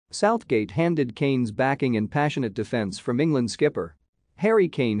Southgate handed Kane's backing in passionate defense from England skipper. Harry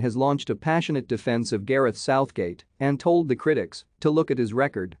Kane has launched a passionate defense of Gareth Southgate and told the critics to look at his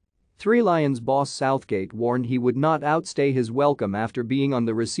record. Three Lions boss Southgate warned he would not outstay his welcome after being on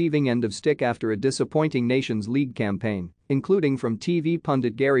the receiving end of stick after a disappointing Nations League campaign, including from TV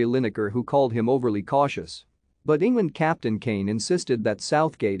pundit Gary Lineker, who called him overly cautious. But England captain Kane insisted that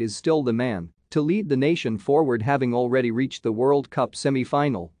Southgate is still the man to lead the nation forward, having already reached the World Cup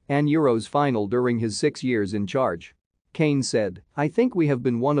semi-final and Euros final during his 6 years in charge. Kane said, "I think we have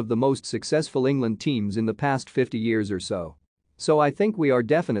been one of the most successful England teams in the past 50 years or so. So I think we are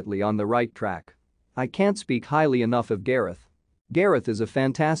definitely on the right track. I can't speak highly enough of Gareth. Gareth is a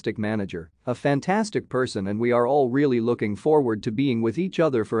fantastic manager, a fantastic person, and we are all really looking forward to being with each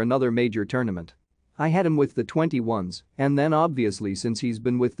other for another major tournament. I had him with the 21s, and then obviously since he's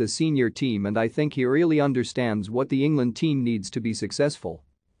been with the senior team, and I think he really understands what the England team needs to be successful.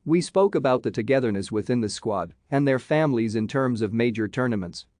 We spoke about the togetherness within the squad and their families in terms of major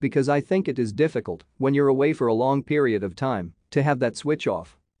tournaments, because I think it is difficult when you're away for a long period of time to have that switch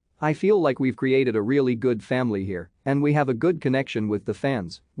off. I feel like we've created a really good family here and we have a good connection with the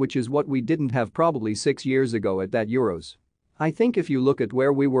fans, which is what we didn't have probably 6 years ago at that Euros. I think if you look at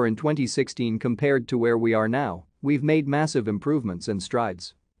where we were in 2016 compared to where we are now, we've made massive improvements and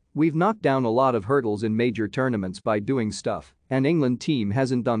strides. We've knocked down a lot of hurdles in major tournaments by doing stuff an England team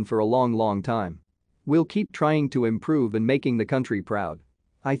hasn't done for a long time. We'll keep trying to improve and making the country proud.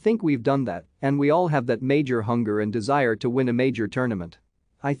 I think we've done that, and we all have that major hunger and desire to win a major tournament.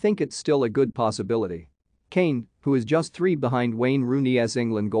 I think it's still a good possibility." Kane, who is just 3 behind Wayne Rooney's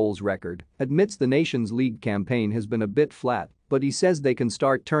England goals record, admits the Nations League campaign has been a bit flat, but he says they can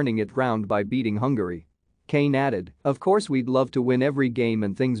start turning it round by beating Hungary. Kane added, "Of course we'd love to win every game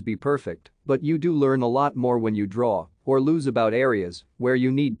and things be perfect, but you do learn a lot more when you draw or lose about areas where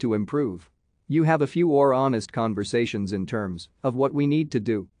you need to improve. You have a few more honest conversations in terms of what we need to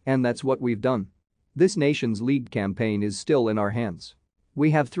do, and that's what we've done. This Nations League campaign is still in our hands.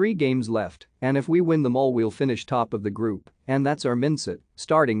 We have 3 games left, and if we win them all we'll finish top of the group, and that's our mindset,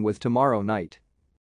 starting with tomorrow night."